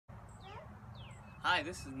Hi,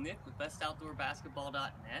 this is Nick with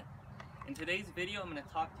bestoutdoorbasketball.net. In today's video, I'm going to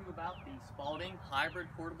talk to you about the Spalding Hybrid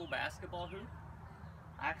portable basketball hoop.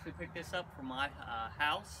 I actually picked this up from my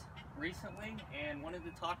house recently and wanted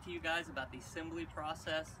to talk to you guys about the assembly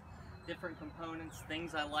process, different components,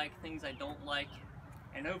 things I like, things I don't like,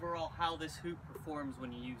 and overall how this hoop performs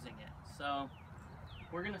when you're using it. So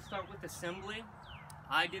we're going to start with assembly.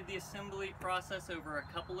 I did the assembly process over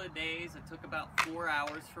a couple of days. It took about 4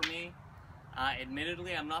 hours for me.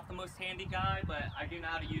 Admittedly, I'm not the most handy guy, but I do know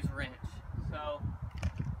how to use a wrench. So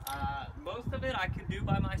most of it I could do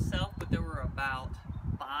by myself, but there were about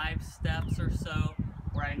 5 steps or so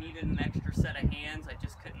where I needed an extra set of hands. I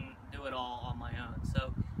just couldn't do it all on my own.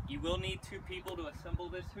 So you will need 2 people to assemble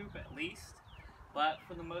this hoop at least, but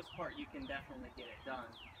for the most part you can definitely get it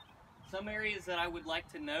done. Some areas that I would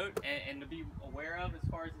like to note and to be aware of as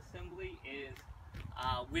far as assembly is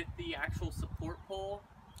with the actual support pole.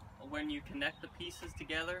 When you connect the pieces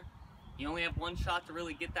together, you only have one shot to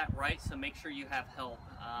really get that right, so make sure you have help.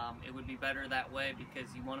 It would be better that way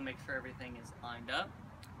because you want to make sure everything is lined up.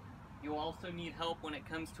 You'll also need help when it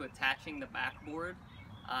comes to attaching the backboard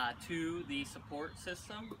to the support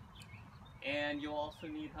system, and you'll also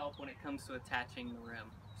need help when it comes to attaching the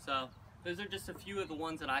rim. So those are just a few of the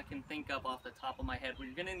ones that I can think of off the top of my head where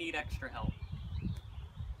you're going to need extra help.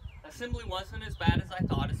 Assembly wasn't as bad as I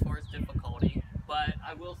thought as far as difficulty, but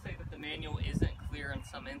I will say that the manual isn't clear in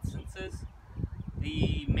some instances.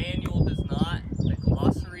 The manual does not, the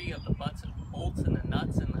glossary of the bolts and the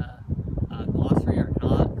nuts in the glossary are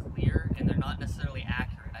not clear, and they're not necessarily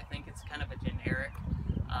accurate. I think it's kind of a generic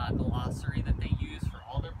glossary that they use for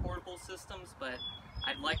all their portable systems, but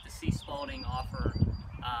I'd like to see Spalding offer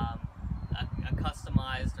a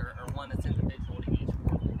customized or one that's individual to each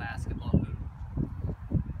portable basketball hoop.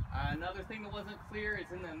 Another thing that wasn't clear is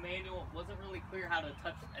in the manual, it wasn't really clear how to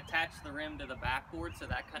attach the rim to the backboard, so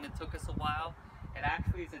that kind of took us a while. It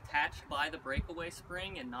actually is attached by the breakaway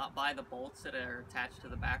spring and not by the bolts that are attached to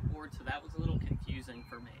the backboard, so that was a little confusing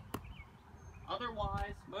for me.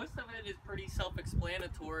 Otherwise, most of it is pretty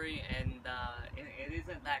self-explanatory, and it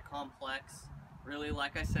isn't that complex. Really,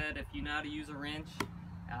 like I said, if you know how to use a wrench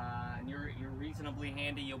and you're reasonably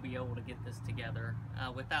handy, you'll be able to get this together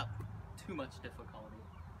without too much difficulty.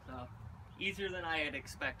 So, easier than I had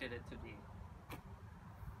expected it to be.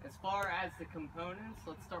 As far as the components,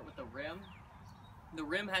 let's start with the rim. The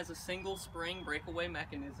rim has a single spring breakaway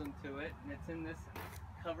mechanism to it, and it's in this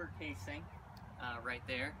cover casing right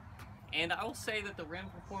there. And I will say that the rim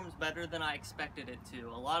performs better than I expected it to.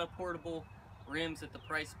 A lot of portable rims at the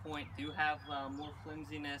price point do have more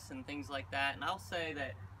flimsiness and things like that, and I'll say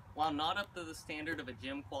that while not up to the standard of a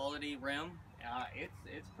gym quality rim,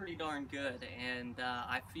 it's pretty darn good, and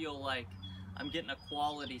I feel like I'm getting a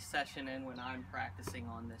quality session in when I'm practicing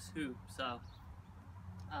on this hoop. So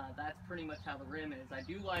that's pretty much how the rim is. I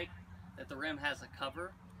do like that the rim has a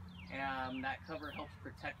cover, and that cover helps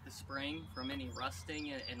protect the spring from any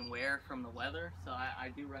rusting and wear from the weather. So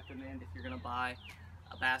I do recommend, if you're going to buy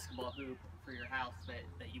a basketball hoop for your house,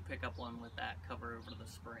 that you pick up one with that cover over the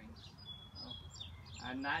springs.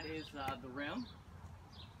 And that is the rim.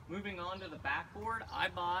 Moving on to the backboard, I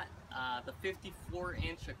bought the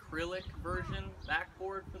 54-inch acrylic version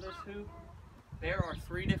backboard for this hoop. There are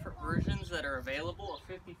 3 different versions that are available: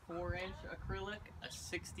 a 54-inch acrylic, a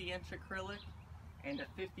 60-inch acrylic, and a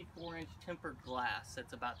 54-inch tempered glass.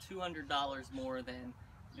 It's about $200 more than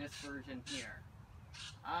this version here.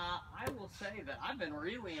 I will say that I've been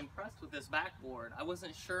really impressed with this backboard. I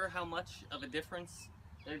wasn't sure how much of a difference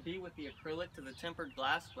there'd be with the acrylic to the tempered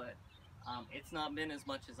glass, but it's not been as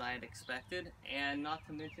much as I had expected, and not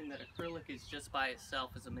to mention that acrylic is just by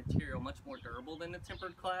itself as a material much more durable than the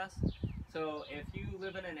tempered glass. So if you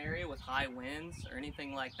live in an area with high winds or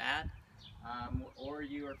anything like that, or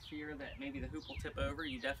you are fear that maybe the hoop will tip over,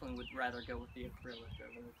 you definitely would rather go with the acrylic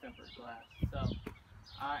over the tempered glass. So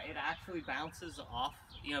it actually bounces off,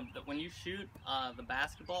 when you shoot the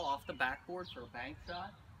basketball off the backboard for a bank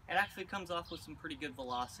shot, it actually comes off with some pretty good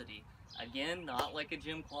velocity. Again, not like a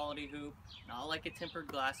gym quality hoop, not like a tempered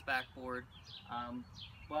glass backboard,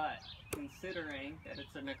 but considering that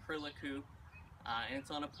it's an acrylic hoop and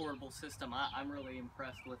it's on a portable system, I'm really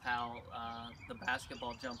impressed with how the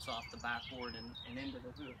basketball jumps off the backboard and into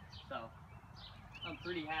the hoop. So I'm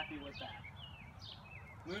pretty happy with that.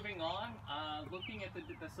 Moving on, looking at the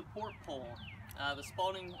support pole. The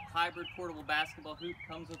Spalding Hybrid portable basketball hoop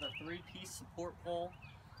comes with a 3-piece support pole.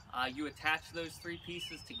 You attach those 3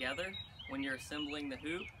 pieces together when you're assembling the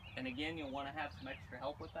hoop, and again, you'll want to have some extra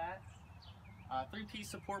help with that. 3-piece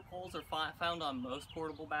support poles are found on most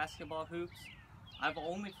portable basketball hoops. I've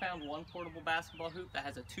only found one portable basketball hoop that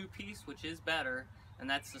has a two-piece, which is better, and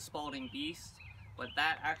that's the Spalding Beast. But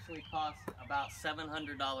that actually costs about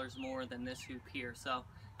 $700 more than this hoop here. So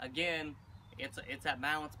again, it's that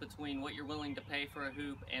balance between what you're willing to pay for a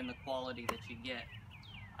hoop and the quality that you get.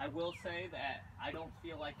 I will say that I don't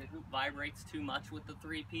feel like the hoop vibrates too much with the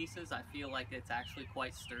three pieces. I feel like it's actually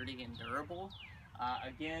quite sturdy and durable.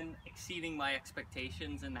 Again, exceeding my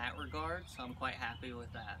expectations in that regard, so I'm quite happy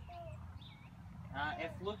with that.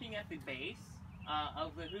 If looking at the base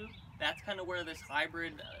of the hoop, that's kind of where this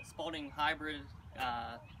hybrid, Spalding Hybrid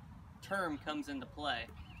term comes into play,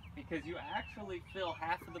 because you actually fill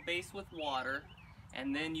half of the base with water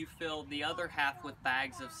and then you fill the other half with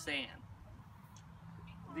bags of sand.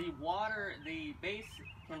 The base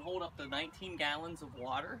can hold up to 19 gallons of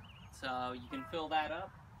water, so you can fill that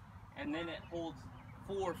up, and then it holds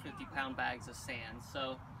 4 50-pound bags of sand.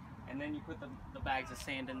 So, and then you put the bags of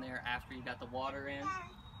sand in there after you got the water in.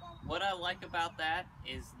 What I like about that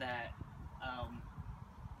is that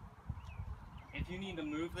if you need to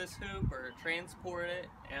move this hoop or transport it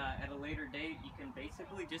at a later date, you can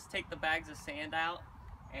basically just take the bags of sand out,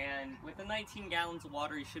 and with the 19 gallons of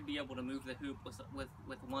water, you should be able to move the hoop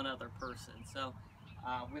with one other person. So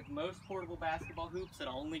with most portable basketball hoops, it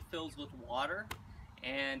only fills with water,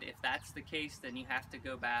 and if that's the case, then you have to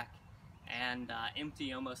go back and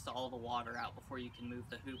empty almost all the water out before you can move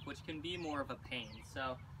the hoop, which can be more of a pain.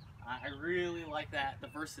 So I really like that, the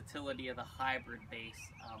versatility of the hybrid base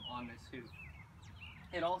on this hoop.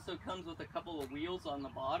 It also comes with a couple of wheels on the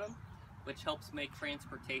bottom, which helps make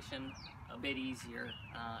transportation a bit easier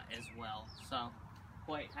as well. So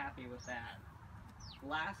quite happy with that.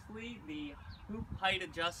 Lastly, the hoop height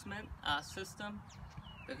adjustment system.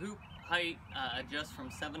 The hoop height adjusts from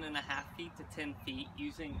 7.5 feet to 10 feet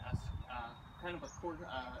using a kind of a screw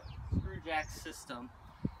jack system,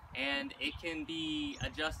 and it can be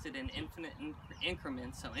adjusted in infinite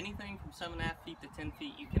increments. So anything from 7.5 feet to 10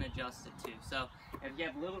 feet you can adjust it to. So if you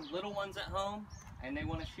have little ones at home and they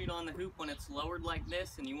want to shoot on the hoop when it's lowered like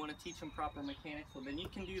this and you want to teach them proper mechanics, well, then you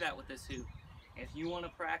can do that with this hoop. If you want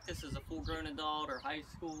to practice as a full-grown adult or high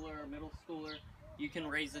schooler or middle schooler, you can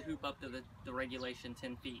raise the hoop up to the regulation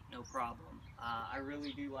 10 feet, no problem. I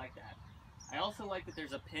really do like that. I also like that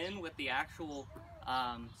there's a pin with the actual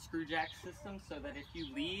screw jack system, so that if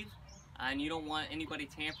you leave and you don't want anybody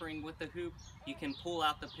tampering with the hoop, you can pull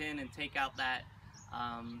out the pin and take out that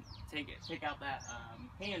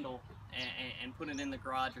handle and put it in the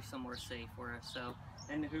garage or somewhere safe for us. So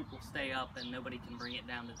then the hoop will stay up and nobody can bring it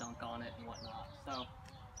down to dunk on it and whatnot. So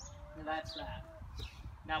that's that.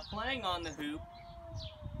 Now, playing on the hoop,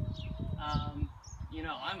 you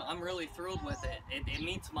know, I'm really thrilled with it. It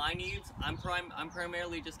meets my needs. I'm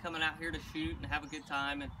primarily just coming out here to shoot and have a good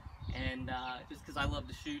time, and just because I love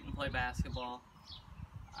to shoot and play basketball.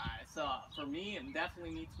 So for me, it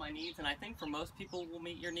definitely meets my needs, and I think for most people, will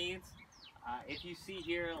meet your needs. If you see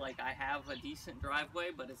here, like, I have a decent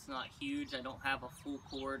driveway, but it's not huge. I don't have a full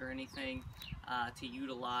court or anything to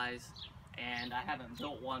utilize, and I haven't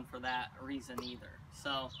built one for that reason either.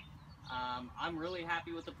 So I'm really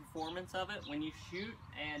happy with the performance of it. When you shoot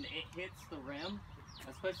and it hits the rim,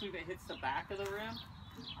 especially if it hits the back of the rim,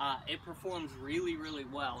 it performs really, really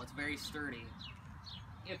well. It's very sturdy.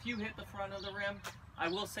 If you hit the front of the rim, I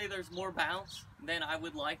will say there's more bounce than I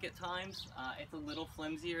would like at times. It's a little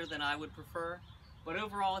flimsier than I would prefer, but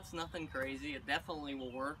overall it's nothing crazy. It definitely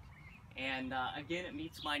will work, and again, it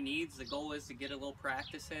meets my needs. The goal is to get a little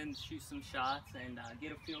practice in, shoot some shots, and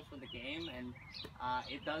get a feel for the game, and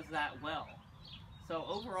it does that well. So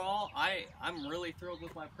overall, I'm really thrilled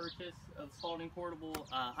with my purchase of the Spalding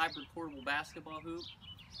Hybrid Portable Basketball Hoop.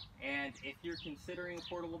 And if you're considering a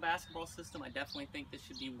portable basketball system, I definitely think this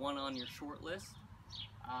should be one on your short list.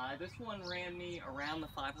 This one ran me around the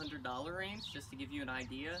 $500 range, just to give you an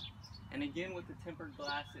idea. And again, with the tempered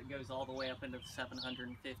glass, it goes all the way up into the $750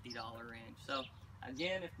 range. So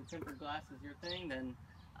again, if the tempered glass is your thing, then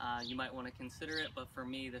you might want to consider it, but for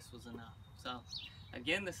me, this was enough. So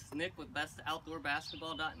again, this is Nick with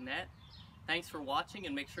bestoutdoorbasketball.net. Thanks for watching,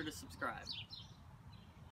 and make sure to subscribe.